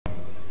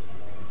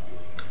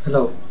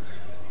Hello,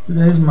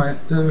 today is my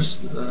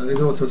first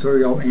video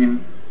tutorial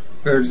in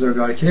Bergzer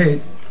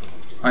Arcade.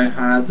 I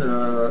had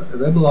a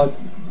weblog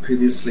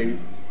previously,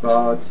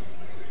 but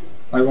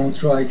I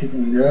won't write it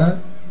in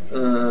there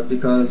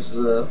because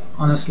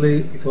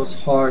honestly it was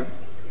hard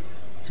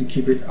to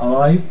keep it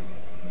alive.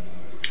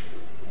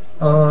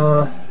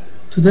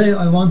 Today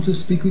I want to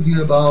speak with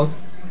you about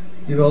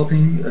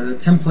developing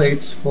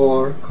templates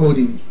for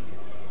coding.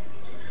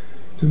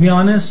 To be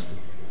honest,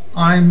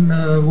 I'm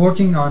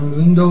working on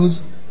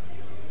Windows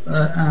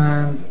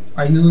and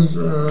I use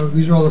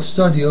Visual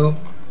Studio,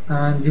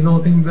 and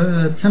developing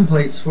the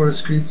templates for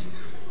scripts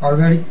are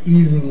very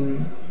easy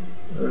in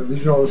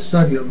Visual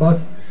Studio,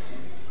 but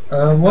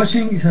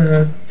watching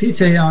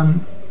PT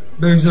on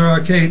Bergzer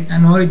Arcade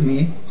annoyed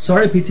me.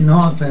 Sorry PT,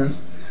 no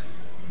offense,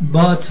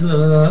 but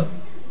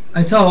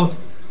I thought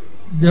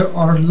there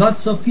are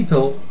lots of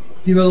people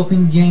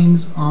developing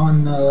games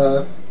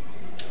on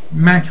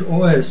Mac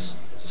OS,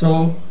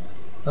 so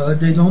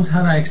they don't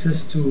have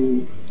access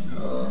to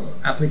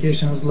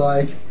applications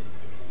like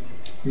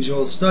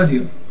Visual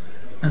Studio,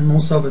 and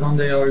most of the time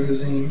they are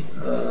using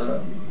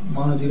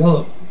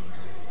MonoTemplate.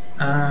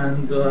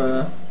 And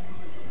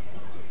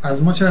as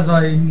much as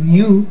I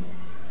knew,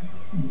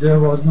 there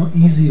was no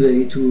easy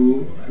way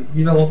to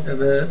develop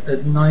a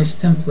nice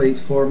template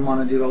for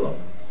MonoTemplate.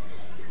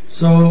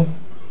 So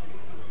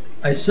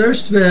I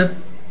searched web,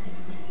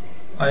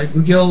 I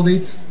googled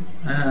it,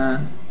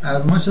 and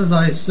as much as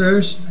I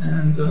searched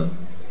and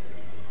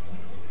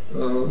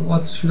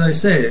what should I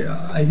say,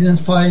 I didn't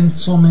find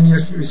so many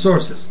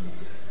resources.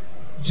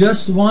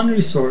 Just one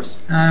resource,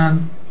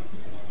 and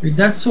with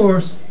that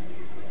source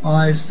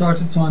I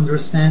started to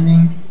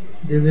understanding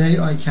the way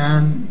I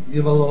can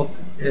develop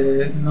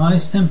a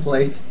nice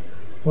template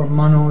for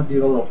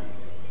MonoTemplate.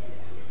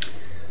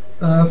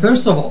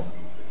 First of all,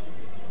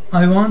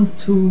 I want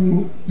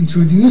to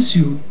introduce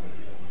you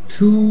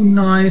two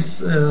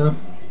nice,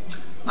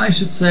 I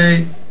should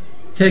say,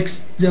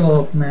 text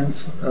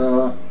development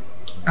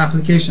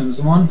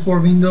applications, one for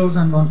Windows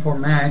and one for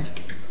Mac.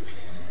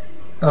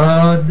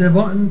 The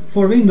one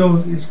for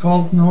Windows is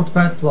called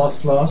Notepad Plus.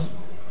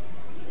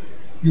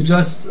 You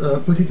just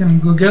put it in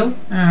Google,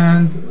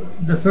 and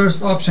the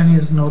first option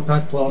is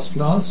Notepad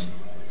Plus,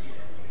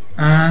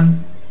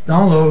 and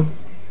download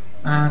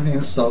and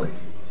install it.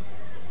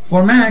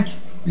 For Mac,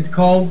 it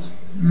calls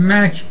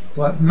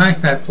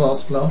MacPad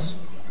Plus.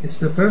 It's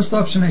the first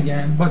option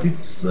again, but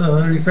it's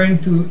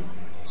referring to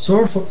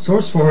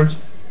SourceForge.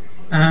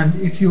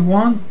 And if you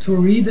want to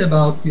read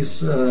about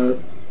this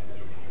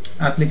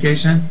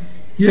application,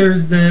 here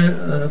is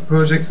the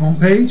project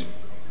homepage,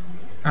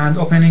 and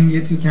opening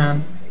it you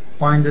can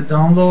find the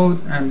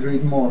download and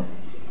read more.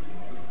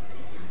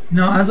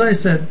 Now, as I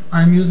said,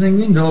 I'm using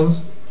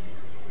Windows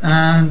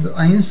and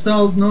I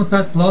installed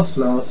Notepad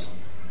Plus.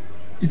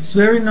 It's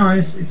very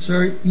nice, it's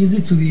very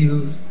easy to be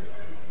used.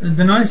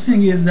 The nice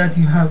thing is that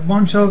you have a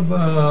bunch of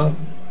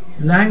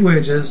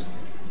languages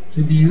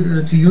to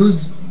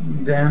use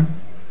them,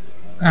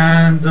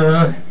 and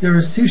there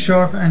is C#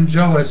 and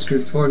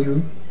JavaScript for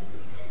you.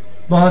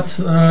 But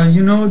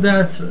you know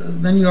that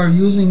when you are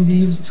using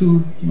these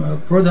two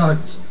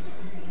products,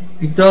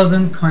 it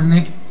doesn't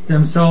connect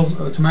themselves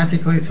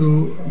automatically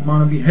to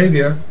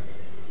MonoBehavior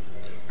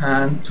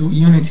and to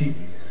Unity.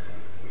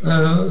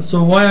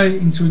 So why I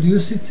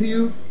introduce it to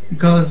you?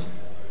 Because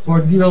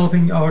for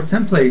developing our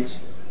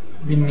templates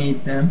we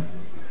need them,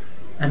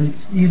 and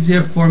it's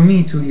easier for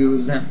me to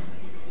use them.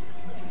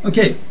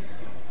 Okay,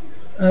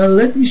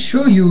 let me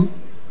show you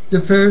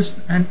the first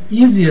and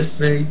easiest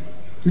way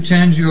to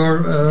change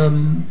your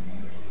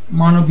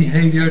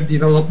MonoBehavior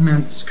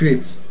development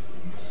scripts.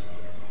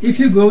 If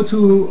you go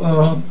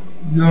to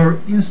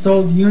your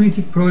installed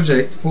Unity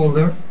project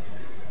folder,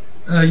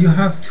 you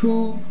have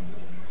two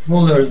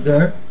folders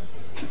there,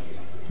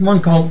 one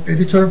called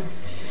Editor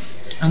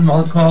and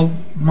one called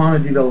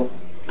MonoTemplate.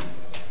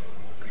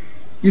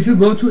 If you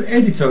go to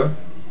Editor,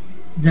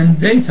 then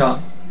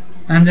Data,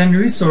 and then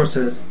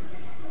Resources,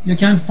 you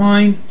can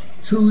find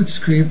two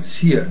scripts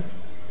here,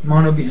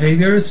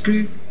 MonoBehavior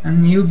script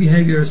and New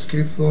Behavior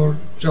script for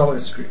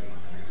JavaScript.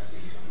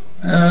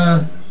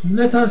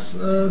 Let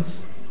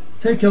us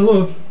take a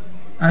look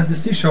at the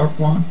C#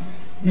 one.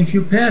 If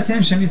you pay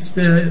attention, it's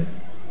the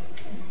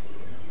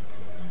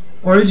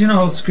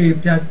original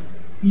script that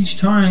each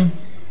time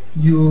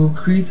you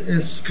create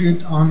a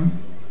script on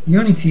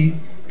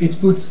Unity, it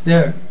puts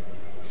there.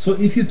 So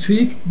if you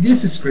tweak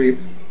this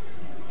script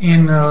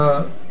in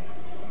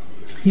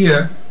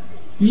here,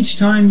 each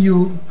time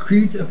you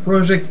create a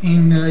project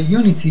in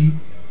Unity,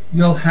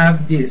 you'll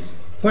have this.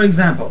 For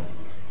example,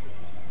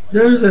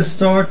 there's a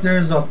start,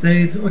 there's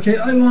update. Okay,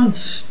 I want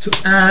to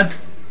add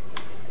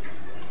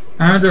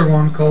another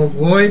one called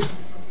void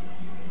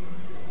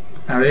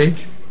array,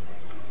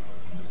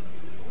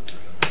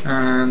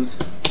 and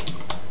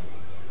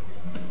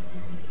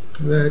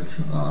let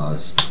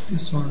us put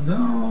this one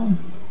down,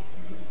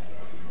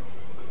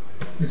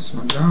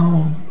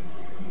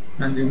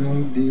 and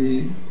remove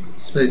the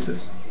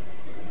spaces.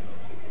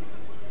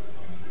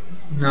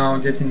 Now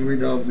getting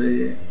rid of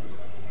the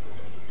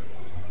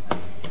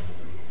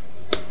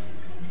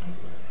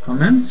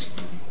comments,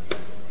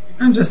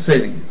 and just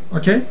saving it.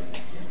 Okay.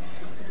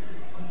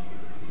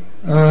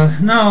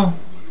 Now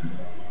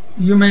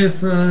you may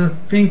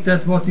think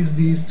that what is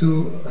these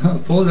two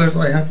folders.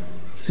 I have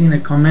seen a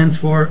comment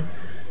for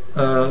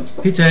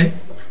Pite.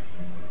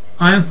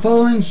 I am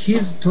following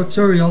his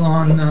tutorial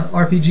on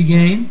RPG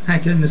game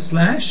Hack and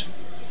Slash.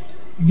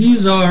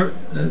 These are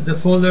the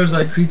folders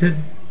I created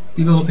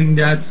developing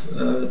that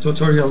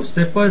tutorial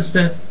step by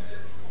step.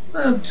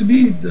 To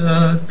be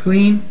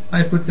clean,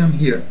 I put them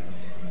here.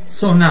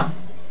 So now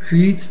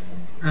create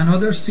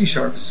another C#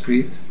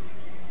 script,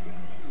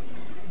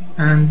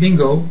 and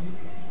bingo,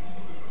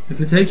 if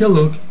you take a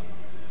look,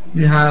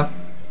 we have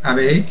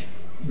awake,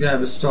 we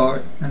have a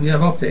start, and we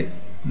have update.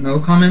 No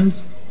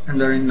comments, and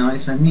very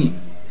nice and neat.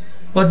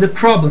 But the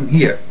problem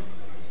here,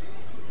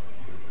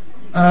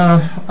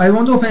 I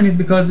won't open it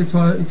because it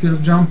will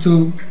jump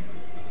to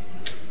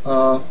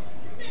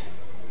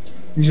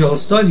Visual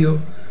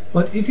Studio.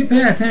 But if you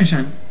pay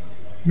attention,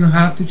 you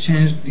have to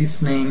change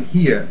this name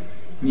here,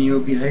 new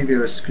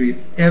behavior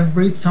script,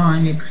 every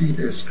time you create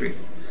a script.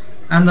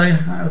 And I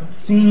have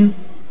seen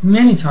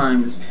many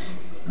times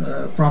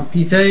from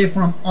Pite,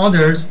 from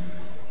others,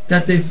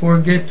 that they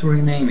forget to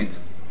rename it.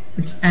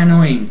 It's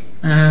annoying,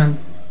 and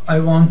I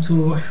want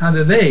to have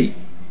a way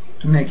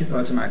to make it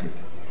automatic.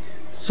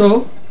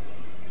 So,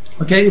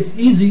 okay, it's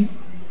easy,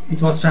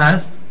 it was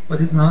fast,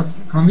 but it's not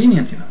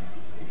convenient enough.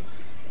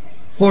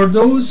 For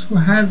those who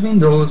has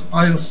Windows,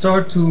 I'll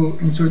start to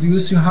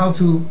introduce you how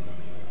to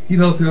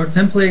develop your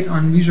template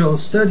on Visual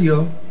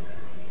Studio.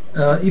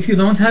 If you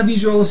don't have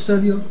Visual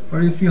Studio,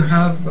 or if you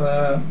have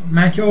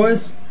Mac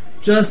OS,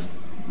 just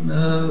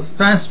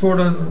fast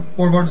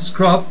forward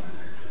scrub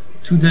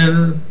to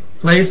the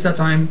place that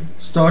I'm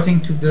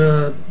starting to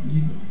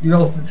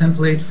develop the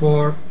template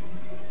for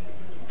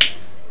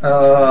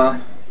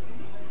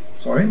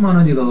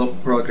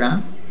MonoTemplate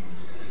program.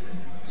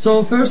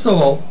 So first of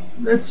all,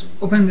 let's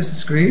open this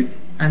script,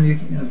 and you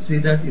can see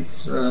that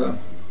it's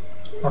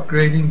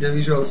upgrading the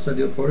Visual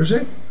Studio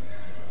project.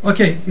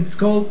 Okay, it's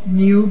called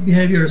new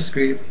behavior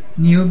script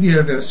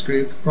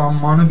from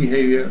mono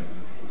behavior,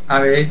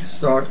 await,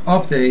 start,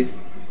 update.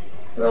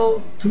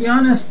 Well, to be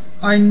honest,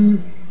 I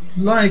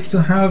like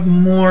to have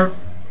more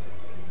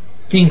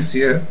things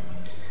here,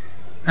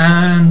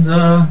 and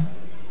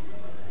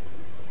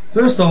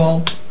first of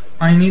all,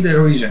 I need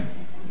a region.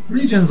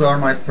 Regions are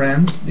my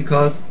friends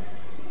because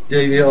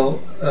they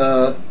will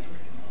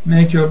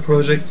make your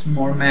projects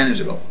more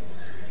manageable.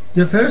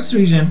 The first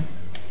region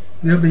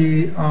will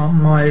be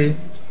my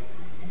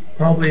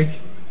public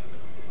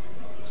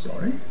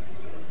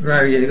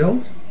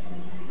variables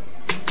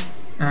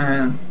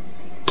and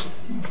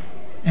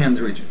end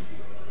region.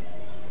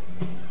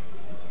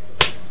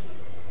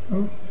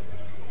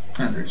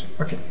 End region.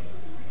 Okay.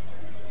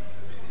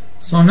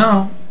 So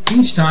now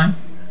each time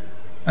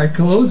I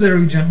close a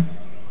region,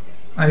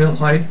 I will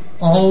hide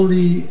all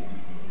the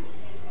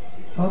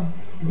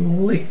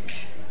public.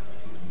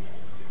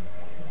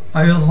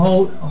 I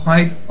will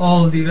hide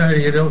all the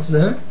variables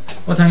there,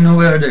 but I know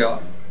where they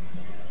are.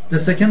 The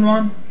second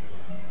one,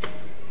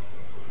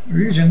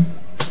 region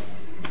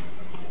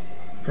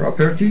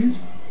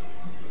properties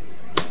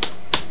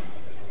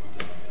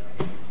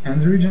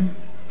and region.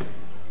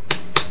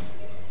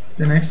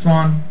 The next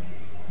one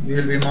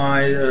will be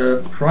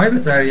my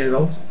private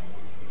variables.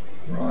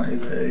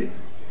 Private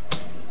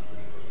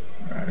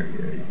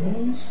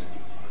variables,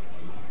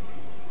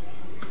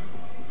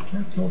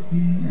 capital P,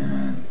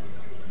 and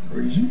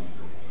region,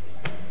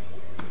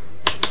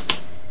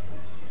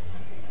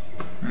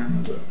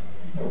 and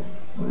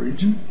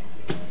region.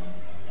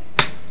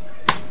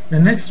 The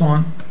next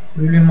one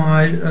will be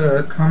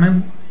my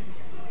common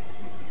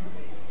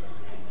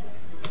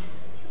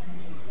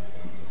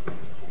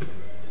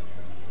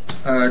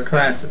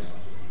classes.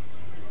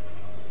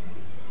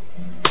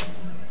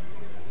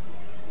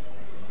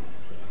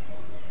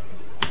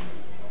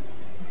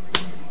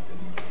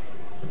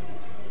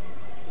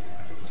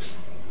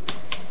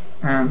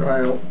 And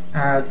I'll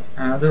add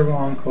another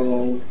one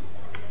called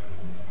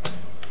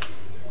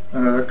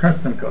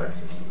custom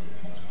classes.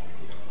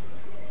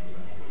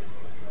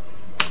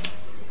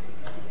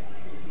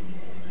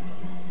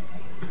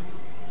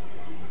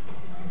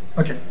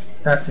 Okay,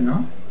 that's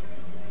enough.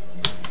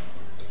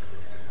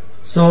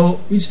 So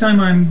each time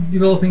I'm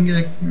developing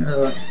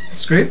a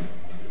script,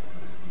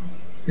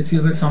 it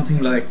will be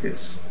something like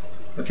this.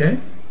 Okay?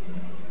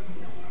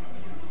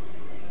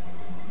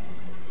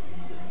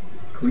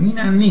 Clean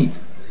and neat.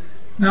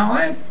 Now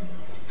I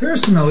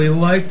personally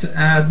like to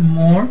add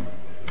more,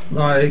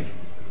 like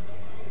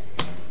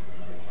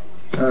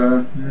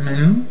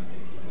menu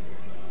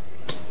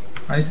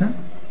item,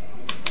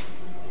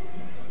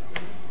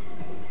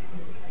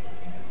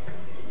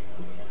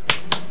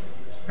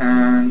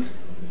 and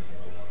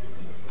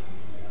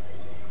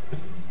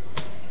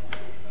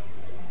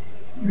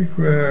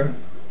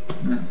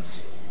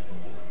requirements.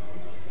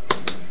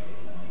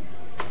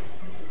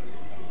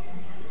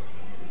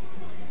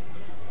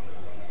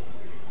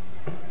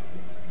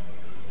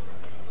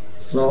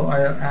 So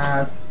I'll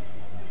add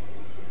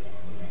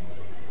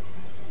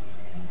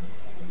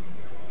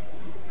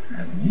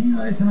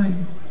menu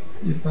item,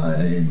 if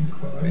I'm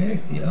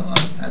correct, yeah,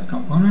 I'll add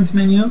component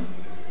menu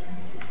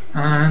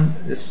and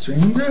a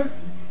string there.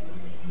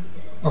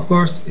 Of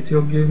course, it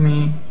will give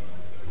me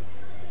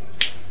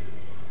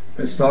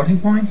a starting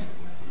point,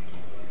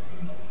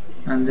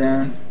 and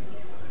then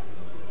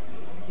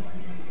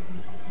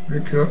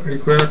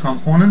require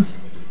component,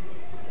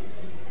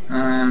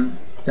 and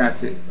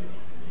that's it.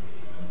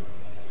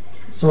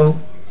 So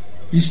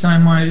each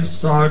time I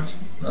start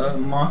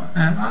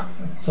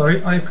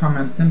sorry, I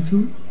comment them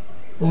too,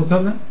 both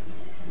of them.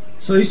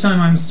 So each time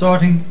I'm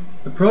starting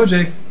a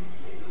project,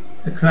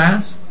 a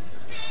class,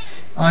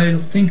 I'll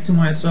think to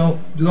myself,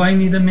 do I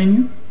need a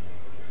menu?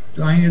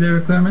 Do I need a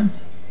requirement?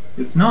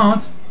 If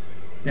not,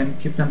 then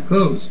keep them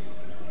closed.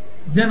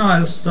 Then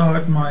I'll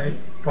start my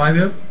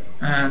private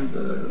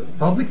and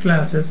public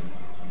classes,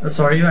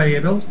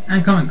 variables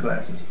and common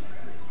classes,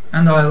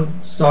 and I'll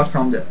start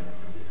from there.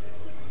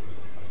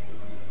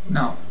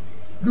 Now,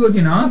 good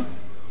enough.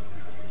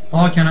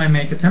 How can I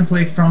make a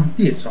template from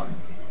this file?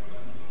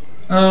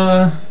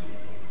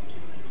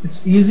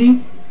 It's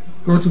easy.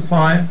 Go to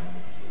File,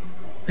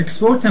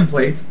 Export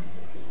Template.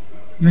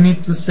 You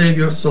need to save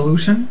your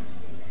solution.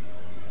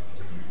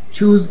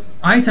 Choose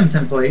Item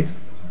Template.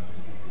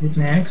 Hit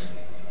Next.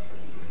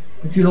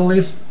 It will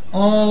list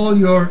all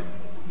your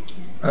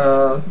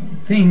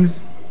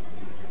things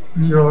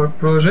in your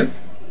project.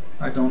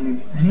 I don't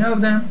need any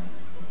of them,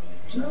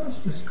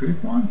 just the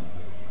script one.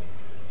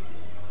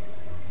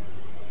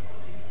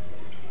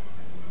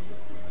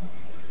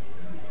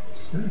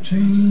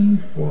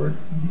 Searching for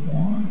the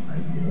one I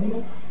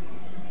developed.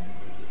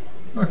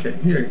 Okay,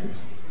 here it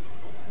is.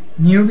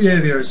 New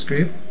behavior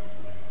script.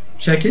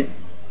 Check it.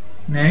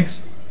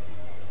 Next.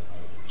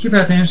 Keep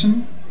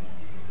attention.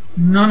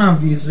 None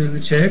of these will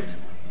be checked.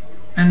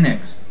 And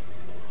next.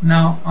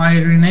 Now I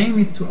rename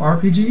it to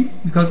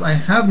RPG because I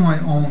have my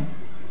own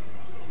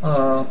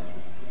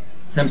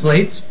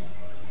templates,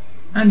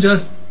 and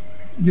just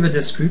give a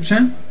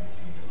description.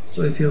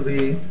 So it will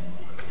be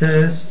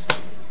test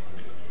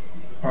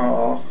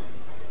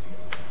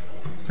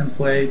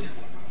template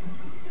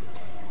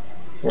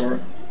for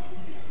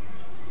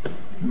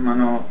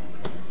mono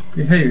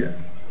behavior,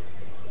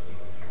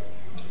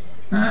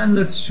 and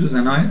let's choose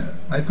an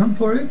icon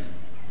for it.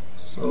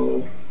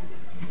 So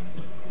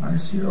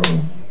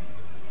I0,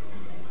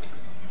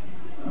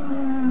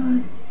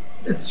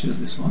 let's choose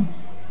this one.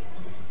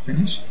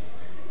 Finish.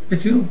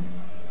 It will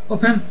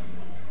open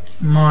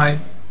my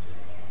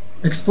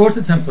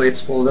exported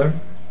templates folder.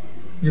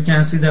 You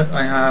can see that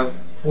I have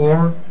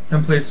 4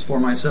 templates for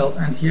myself,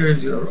 and here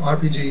is your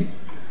RPG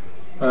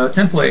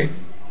template.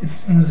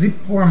 It's in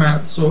zip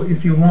format, so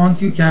if you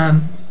want, you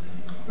can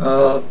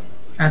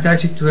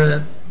attach it to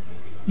an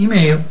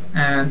email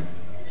and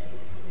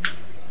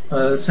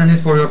send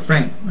it for your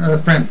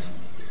friends.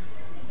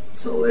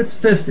 So let's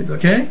test it.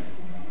 Okay,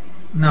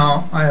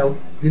 now I'll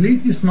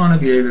delete this mono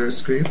behavior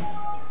script,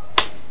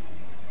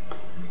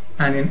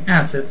 and in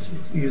assets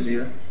it's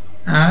easier,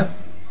 add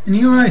a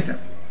new item.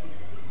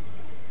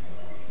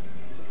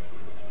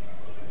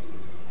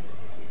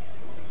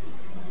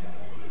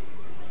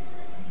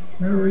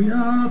 Hurry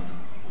up.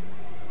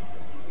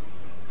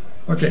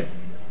 Okay,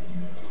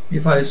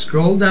 if I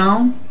scroll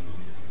down,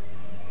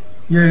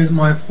 here is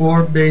my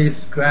 4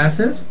 base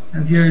classes,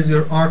 and here is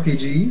your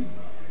RPG.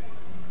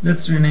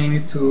 Let's rename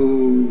it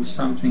to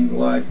something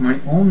like my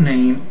own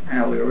name,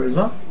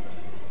 Alireza.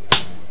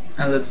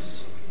 And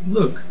let's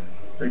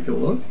take a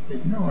look.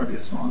 Ignore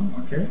this one.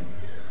 Okay,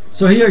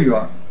 so here you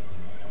are.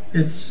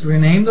 It's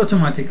renamed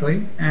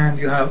automatically, and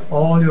you have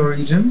all your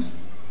regions,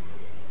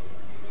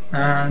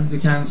 and you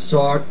can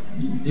start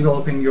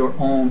developing your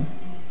own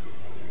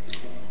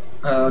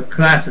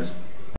classes.